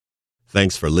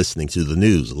Thanks for listening to the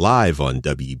news live on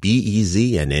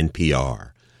WBEZ and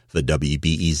NPR. The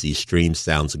WBEZ stream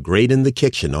sounds great in the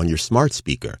kitchen on your smart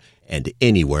speaker and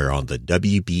anywhere on the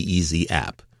WBEZ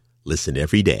app. Listen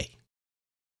every day.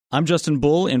 I'm Justin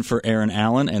Bull in for Aaron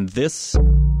Allen, and this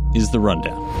is The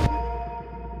Rundown.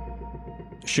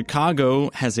 Chicago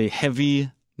has a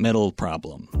heavy metal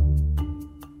problem.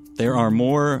 There are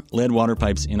more lead water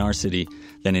pipes in our city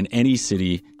than in any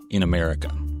city in America.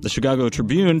 The Chicago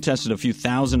Tribune tested a few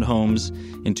thousand homes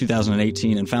in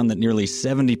 2018 and found that nearly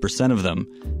 70% of them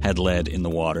had lead in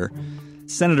the water.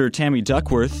 Senator Tammy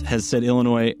Duckworth has said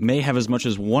Illinois may have as much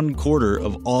as 1/4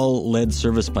 of all lead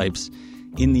service pipes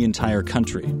in the entire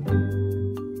country.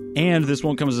 And this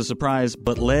won't come as a surprise,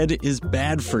 but lead is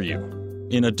bad for you.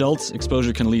 In adults,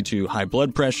 exposure can lead to high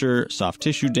blood pressure, soft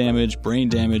tissue damage, brain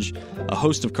damage, a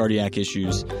host of cardiac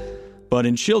issues. But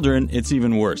in children, it's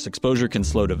even worse. Exposure can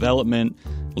slow development,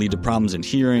 lead to problems in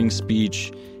hearing,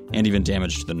 speech, and even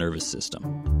damage to the nervous system.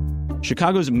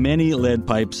 Chicago's many lead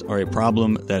pipes are a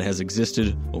problem that has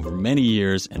existed over many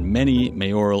years and many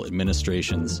mayoral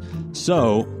administrations.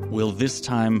 So, will this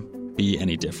time be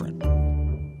any different?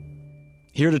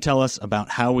 Here to tell us about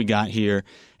how we got here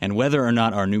and whether or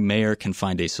not our new mayor can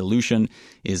find a solution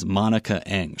is Monica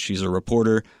Eng. She's a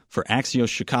reporter for Axios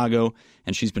Chicago,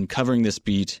 and she's been covering this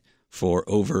beat for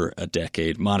over a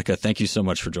decade. Monica, thank you so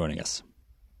much for joining us.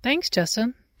 Thanks,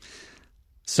 Justin.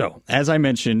 So, as I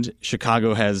mentioned,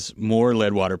 Chicago has more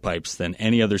lead water pipes than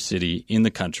any other city in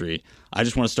the country. I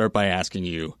just want to start by asking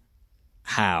you,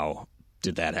 how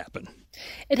did that happen?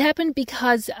 It happened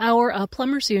because our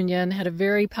plumbers union had a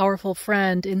very powerful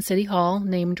friend in City Hall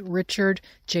named Richard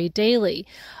J. Daley.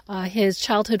 His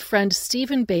childhood friend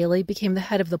Stephen Bailey became the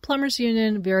head of the plumbers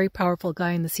union, very powerful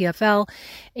guy in the CFL,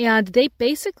 and they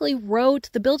basically wrote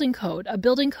the building code, a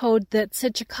building code that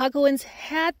said Chicagoans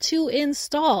had to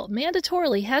install,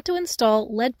 mandatorily had to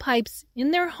install lead pipes in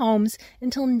their homes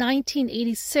until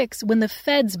 1986 when the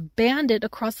feds banned it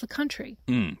across the country.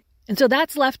 And so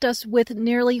that's left us with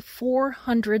nearly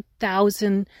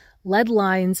 400,000 lead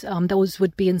lines. Those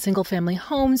would be in single-family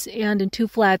homes and in 2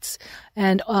 flats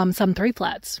and some 3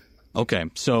 flats. Okay,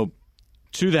 so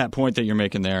to that point that you're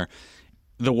making there,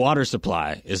 the water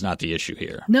supply is not the issue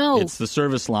here. No. It's the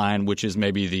service line, which is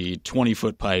maybe the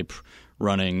 20-foot pipe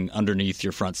running underneath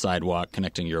your front sidewalk,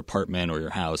 connecting your apartment or your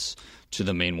house to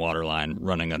the main water line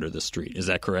running under the street. Is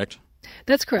that correct?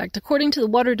 That's correct. According to the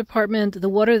water department, the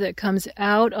water that comes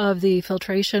out of the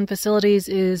filtration facilities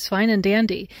is fine and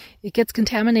dandy. It gets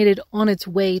contaminated on its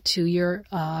way to your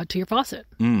faucet.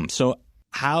 So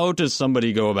how does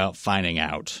somebody go about finding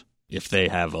out if they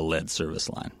have a lead service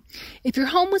line? If your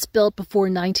home was built before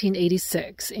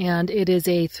 1986 and it is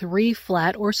a 3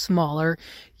 flat or smaller,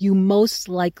 you most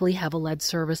likely have a lead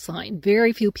service line.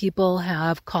 Very few people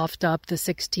have coughed up the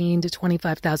 $16,000 to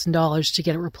 $25,000 to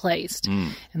get it replaced.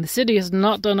 And the city has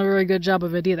not done a very good job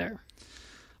of it either.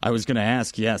 I was going to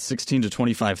ask, $16,000 to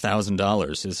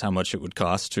 $25,000 is how much it would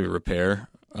cost to repair,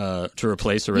 to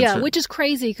replace a red Yeah, which is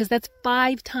crazy because that's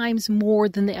 5 times more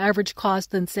than the average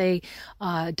cost than, say,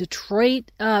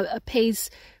 Detroit pays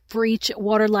for each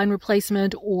water line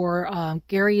replacement or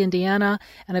Gary, Indiana.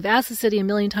 And I've asked the city a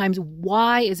million times,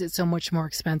 why is it so much more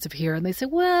expensive here? And they say,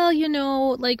 well,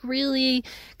 like really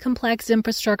complex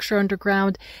infrastructure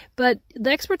underground. But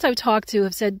the experts I've talked to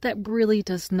have said that really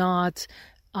does not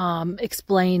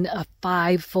explain a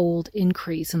 5-fold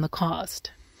increase in the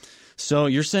cost. So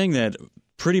you're saying that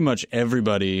pretty much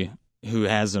everybody who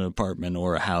has an apartment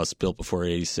or a house built before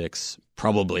 86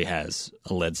 probably has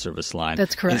a lead service line.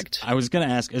 That's correct. I was going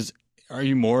to ask, are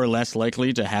you more or less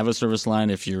likely to have a service line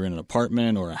if you're in an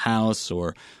apartment or a house?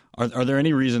 Or are there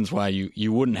any reasons why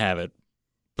you wouldn't have it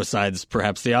besides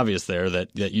perhaps the obvious there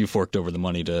that you forked over the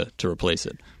money to replace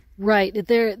it? Right.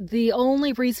 The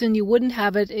only reason you wouldn't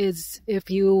have it is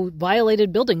if you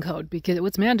violated building code because it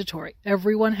was mandatory.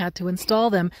 Everyone had to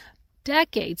install them.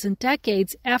 Decades and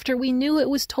decades after we knew it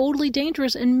was totally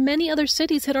dangerous, and many other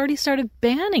cities had already started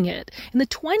banning it. In the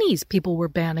 1920s, people were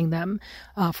banning them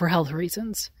for health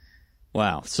reasons.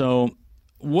 Wow. So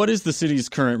what is the city's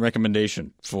current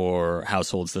recommendation for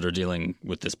households that are dealing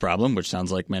with this problem, which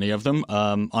sounds like many of them,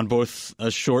 on both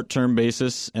a short-term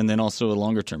basis and then also a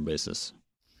longer-term basis?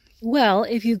 Well,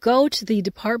 if you go to the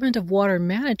Department of Water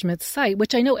Management site,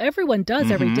 which I know everyone does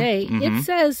every day, it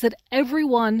says that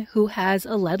everyone who has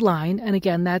a lead line, and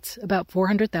again, that's about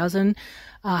 400,000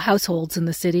 households in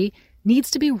the city,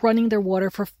 needs to be running their water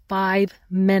for 5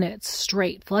 minutes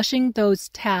straight, flushing those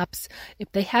taps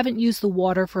if they haven't used the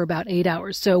water for about 8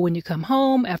 hours. So when you come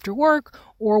home after work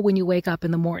or when you wake up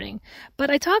in the morning. But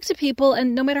I talk to people,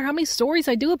 and no matter how many stories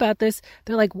I do about this,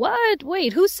 they're like, what?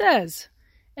 Wait, who says?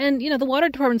 And, the water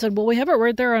department said, well, we have it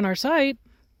right there on our site.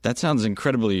 That sounds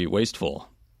incredibly wasteful.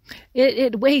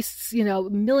 It wastes,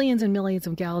 millions and millions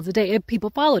of gallons a day if people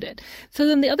followed it. So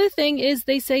then the other thing is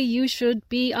they say you should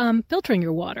be filtering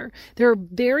your water. There are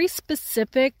very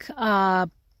specific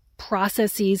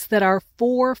processes that are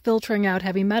for filtering out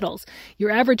heavy metals.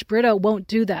 Your average Brito won't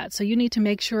do that. So you need to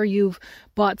make sure you've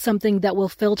bought something that will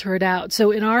filter it out.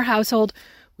 So in our household,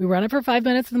 we run it for 5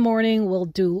 minutes in the morning. We'll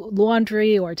do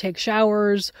laundry or take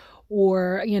showers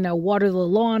or, water the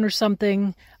lawn or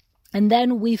something. And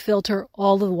then we filter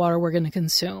all the water we're going to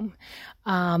consume.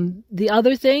 The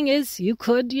other thing is you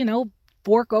could,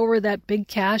 fork over that big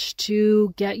cash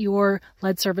to get your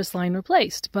lead service line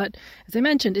replaced. But as I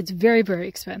mentioned, it's very, very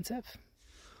expensive.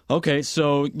 Okay,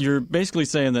 so you're basically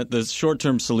saying that the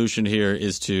short-term solution here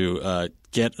is to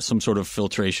get some sort of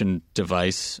filtration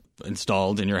device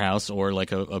installed in your house or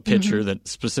like a pitcher that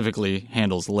specifically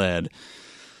handles lead.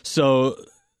 So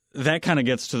that kind of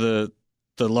gets to the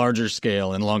larger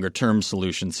scale and longer term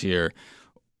solutions here.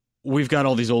 We've got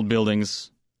all these old buildings,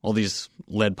 all these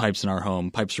lead pipes in our home,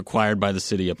 pipes required by the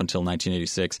city up until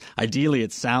 1986. Ideally,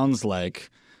 it sounds like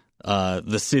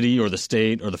the city or the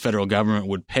state or the federal government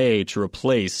would pay to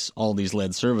replace all these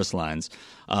lead service lines.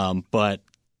 But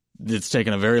it's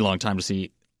taken a very long time to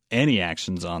see any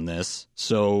actions on this.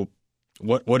 So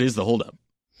what is the holdup?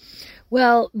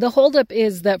 Well, the holdup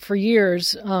is that for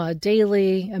years,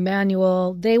 Daley,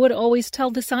 Emanuel, they would always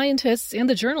tell the scientists and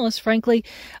the journalists, frankly,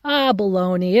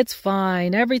 baloney, it's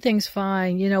fine, everything's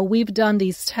fine. We've done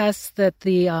these tests that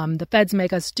the feds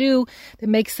make us do that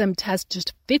makes them test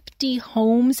just 50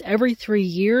 homes every 3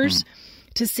 years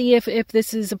to see if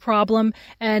this is a problem,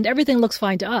 and everything looks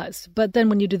fine to us. But then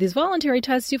when you do these voluntary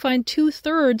tests, you find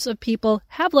 2/3 of people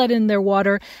have lead in their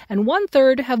water, and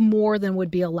 1/3 have more than would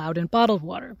be allowed in bottled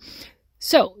water.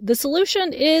 So the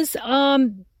solution is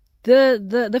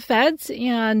the feds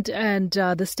and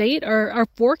the state are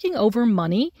forking over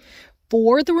money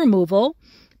for the removal.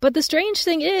 But the strange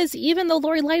thing is, even though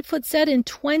Lori Lightfoot said in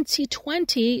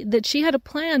 2020 that she had a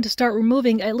plan to start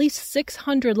removing at least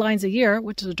 600 lines a year,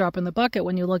 which is a drop in the bucket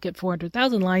when you look at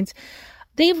 400,000 lines,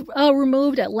 they've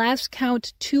removed at last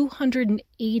count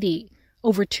 280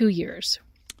 over 2 years.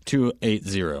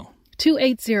 280.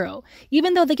 280,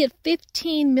 even though they get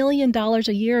 $15 million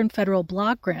a year in federal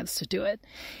block grants to do it.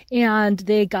 And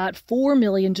they got $4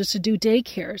 million just to do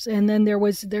daycares. And then there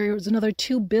was another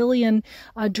 $2 billion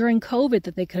during COVID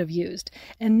that they could have used.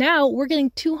 And now we're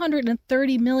getting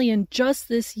 $230 million just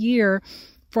this year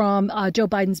from Joe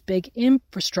Biden's big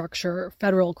infrastructure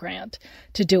federal grant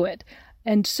to do it.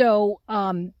 And so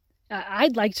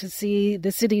I'd like to see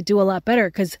the city do a lot better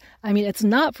because, it's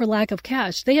not for lack of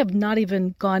cash. They have not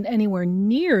even gone anywhere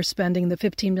near spending the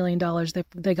 $15 million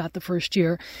they got the first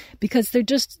year because they're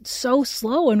just so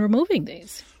slow in removing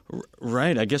these.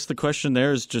 Right. I guess the question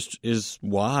there is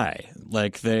why?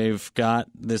 Like, they've got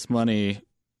this money.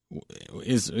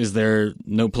 Is there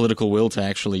no political will to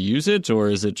actually use it, or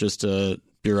is it just a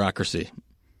bureaucracy?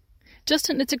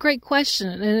 Justin, it's a great question,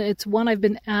 and it's one I've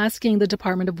been asking the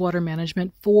Department of Water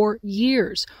Management for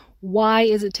years. Why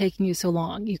is it taking you so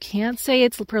long? You can't say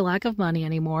it's for lack of money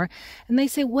anymore. And they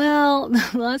say, well,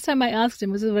 the last time I asked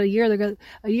them, was about a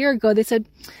year ago, they said,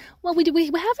 well, we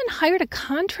haven't hired a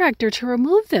contractor to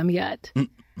remove them yet.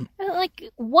 Like,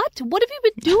 what? What have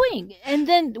you been doing? And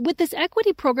then with this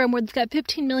equity program where they've got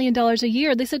 $15 million a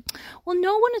year, they said, well,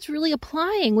 no one is really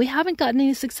applying. We haven't gotten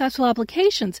any successful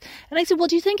applications. And I said, well,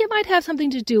 do you think it might have something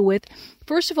to do with,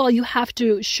 first of all, you have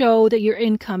to show that your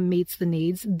income meets the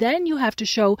needs. Then you have to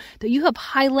show that you have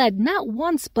high lead, not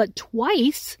once, but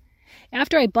twice.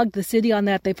 After I bugged the city on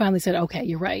that, they finally said, okay,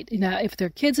 you're right. If there are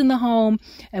kids in the home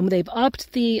and they've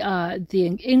upped the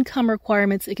income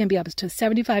requirements, it can be up to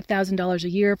 $75,000 a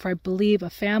year for, I believe, a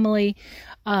family.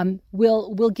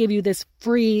 We'll give you this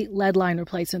free lead line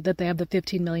replacement that they have the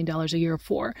 $15 million a year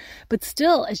for. But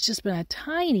still, it's just been a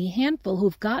tiny handful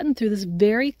who've gotten through this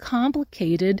very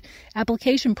complicated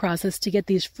application process to get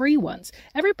these free ones.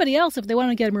 Everybody else, if they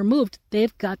want to get them removed,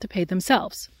 they've got to pay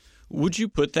themselves. Would you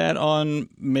put that on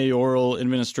mayoral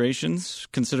administrations,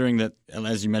 considering that,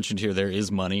 as you mentioned here, there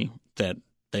is money that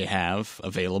they have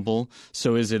available?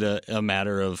 So is it a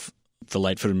matter of the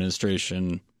Lightfoot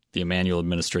administration, the Emanuel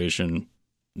administration,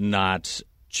 not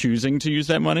choosing to use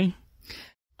that money?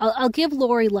 I'll give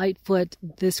Lori Lightfoot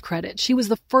this credit. She was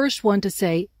the first one to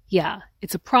say, yeah,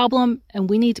 it's a problem and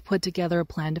we need to put together a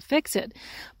plan to fix it.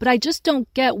 But I just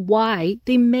don't get why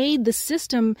they made the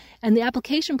system and the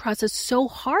application process so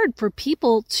hard for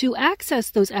people to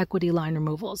access those equity line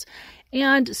removals.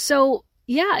 And so,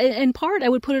 yeah, in part, I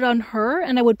would put it on her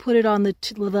and I would put it on the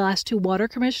last two water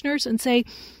commissioners and say,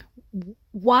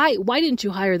 why didn't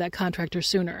you hire that contractor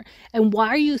sooner? And why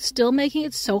are you still making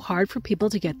it so hard for people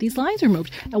to get these lines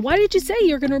removed? And why did you say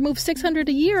you're going to remove 600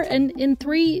 a year and in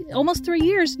almost 3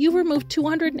 years, you've removed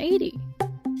 280?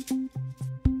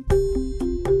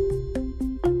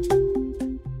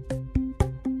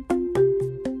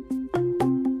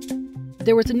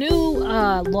 There was a new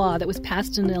law that was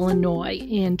passed in Illinois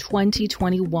in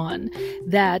 2021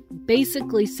 that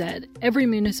basically said every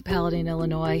municipality in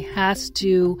Illinois has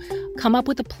to come up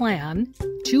with a plan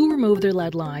to remove their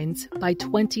lead lines by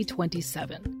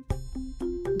 2027.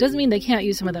 Doesn't mean they can't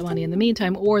use some of that money in the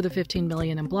meantime or the $15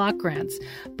 million in block grants,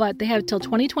 but they have till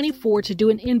 2024 to do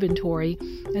an inventory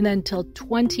and then till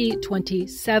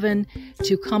 2027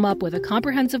 to come up with a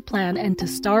comprehensive plan and to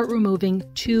start removing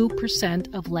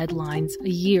 2% of lead lines a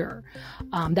year.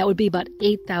 That would be about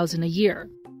 8,000 a year.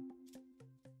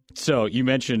 So you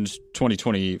mentioned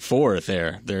 2024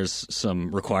 there. There's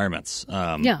some requirements.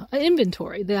 Yeah, an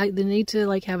inventory. They need to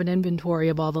have an inventory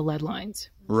of all the lead lines.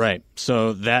 Right.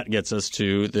 So that gets us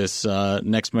to this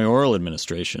next mayoral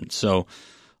administration. So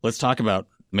let's talk about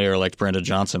Mayor-elect Brenda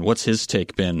Johnson. What's his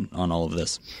take been on all of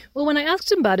this? Well, when I asked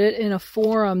him about it in a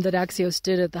forum that Axios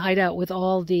did at the Hideout with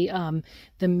all the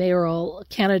mayoral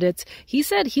candidates, he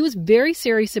said he was very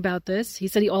serious about this. He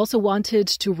said he also wanted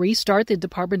to restart the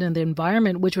Department of the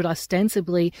Environment, which would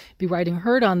ostensibly be riding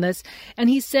herd on this. And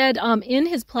he said in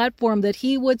his platform that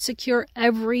he would secure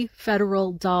every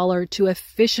federal dollar to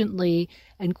efficiently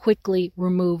and quickly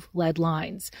remove lead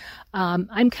lines.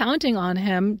 I'm counting on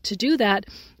him to do that.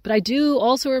 But I do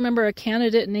also remember a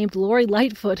candidate named Lori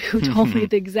Lightfoot who told me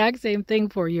the exact same thing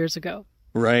 4 years ago.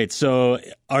 Right. So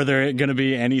are there going to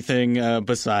be anything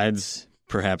besides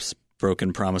perhaps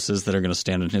broken promises that are going to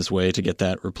stand in his way to get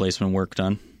that replacement work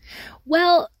done?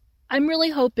 Well, I'm really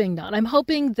hoping not. I'm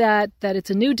hoping that it's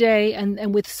a new day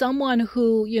and with someone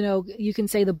who, you can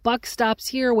say the buck stops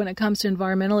here when it comes to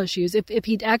environmental issues. If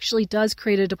he actually does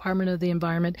create a Department of the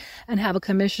Environment and have a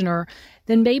commissioner,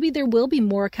 then maybe there will be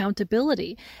more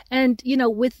accountability. And,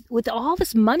 with all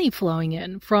this money flowing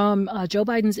in from Joe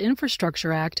Biden's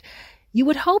Infrastructure Act, you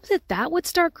would hope that would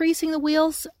start greasing the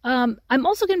wheels. I'm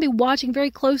also going to be watching very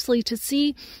closely to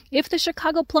see if the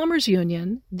Chicago Plumbers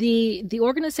Union, the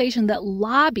organization that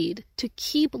lobbied to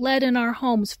keep lead in our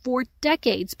homes for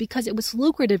decades because it was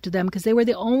lucrative to them because they were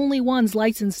the only ones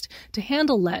licensed to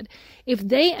handle lead, if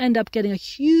they end up getting a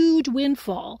huge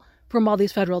windfall from all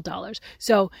these federal dollars.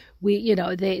 So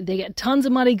they get tons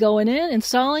of money going in,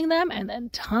 installing them, and then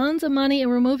tons of money in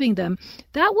removing them.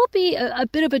 That will be a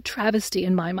bit of a travesty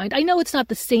in my mind. I know it's not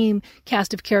the same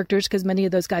cast of characters because many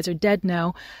of those guys are dead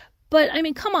now. But,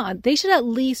 come on. They should at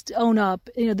least own up.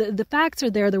 The facts are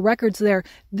there. The record's there.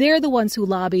 They're the ones who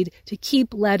lobbied to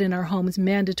keep lead in our homes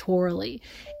mandatorily.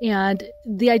 And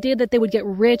the idea that they would get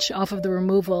rich off of the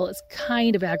removal is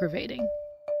kind of aggravating.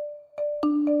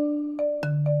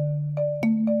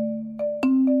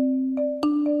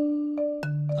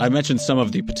 I mentioned some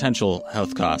of the potential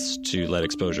health costs to lead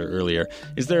exposure earlier.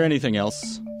 Is there anything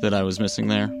else that I was missing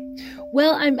there?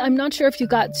 Well, I'm not sure if you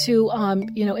got to,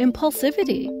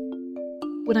 impulsivity.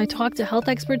 When I talk to health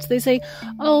experts, they say,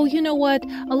 oh, you know what?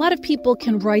 A lot of people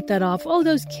can write that off. Oh,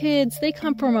 those kids, they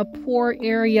come from a poor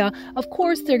area. Of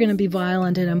course, they're going to be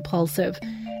violent and impulsive.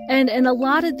 And a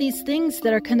lot of these things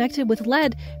that are connected with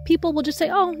lead, people will just say,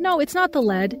 oh, no, it's not the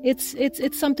lead.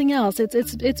 It's something else.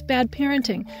 It's bad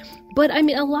parenting. But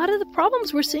a lot of the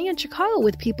problems we're seeing in Chicago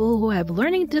with people who have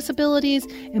learning disabilities,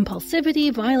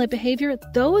 impulsivity, violent behavior,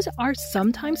 those are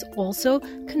sometimes also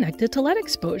connected to lead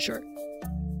exposure.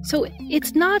 So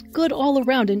it's not good all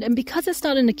around. And because it's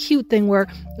not an acute thing where,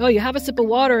 oh, you have a sip of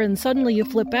water and suddenly you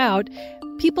flip out,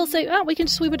 people say, oh, we can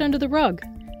sweep it under the rug.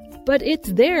 But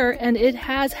it's there and it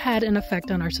has had an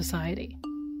effect on our society.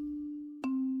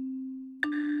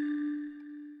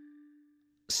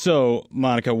 So,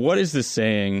 Monica, what is this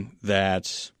saying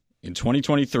that in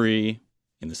 2023,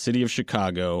 in the city of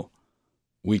Chicago,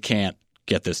 we can't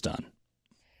get this done?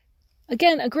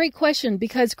 Again, a great question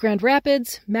because Grand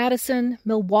Rapids, Madison,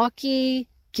 Milwaukee,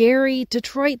 Gary,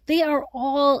 Detroit, they are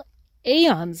all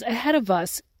aeons ahead of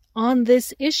us on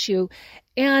this issue.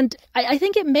 And I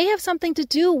think it may have something to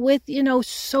do with,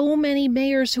 so many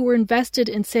mayors who were invested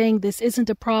in saying this isn't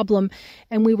a problem.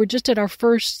 And we were just at our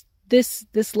first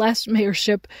this last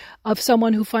mayorship of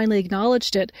someone who finally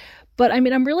acknowledged it. But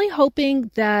I'm really hoping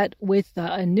that with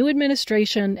a new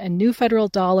administration and new federal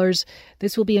dollars,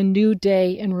 this will be a new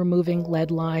day in removing lead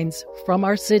lines from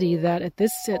our city that at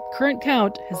current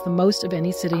count has the most of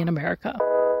any city in America.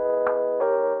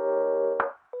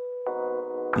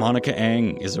 Monica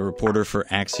Eng is a reporter for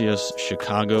Axios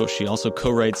Chicago. She also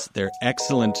co-writes their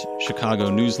excellent Chicago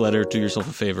newsletter. Do yourself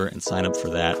a favor and sign up for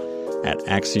that at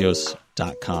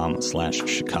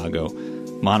axios.com/Chicago.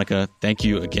 Monica, thank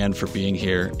you again for being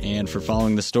here and for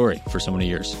following the story for so many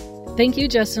years. Thank you,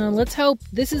 Justin. And let's hope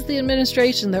this is the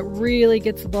administration that really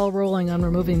gets the ball rolling on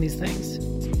removing these things.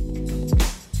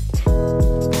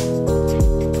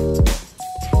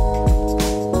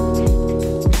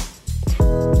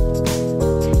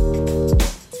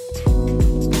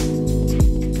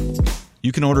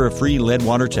 You can order a free lead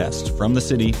water test from the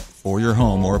city for your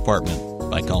home or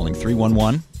apartment by calling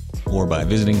 311 or by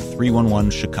visiting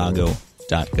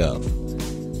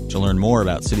 311chicago.gov. To learn more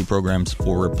about city programs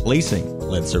for replacing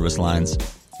lead service lines,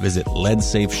 visit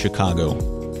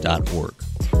leadsafechicago.org.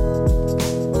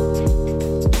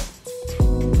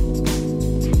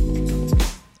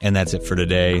 And that's it for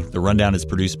today. The Rundown is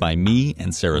produced by me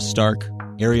and Sarah Stark.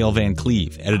 Ariel Van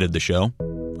Cleve edited the show.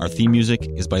 Our theme music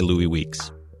is by Louis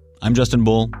Weeks. I'm Justin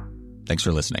Bull. Thanks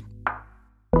for listening.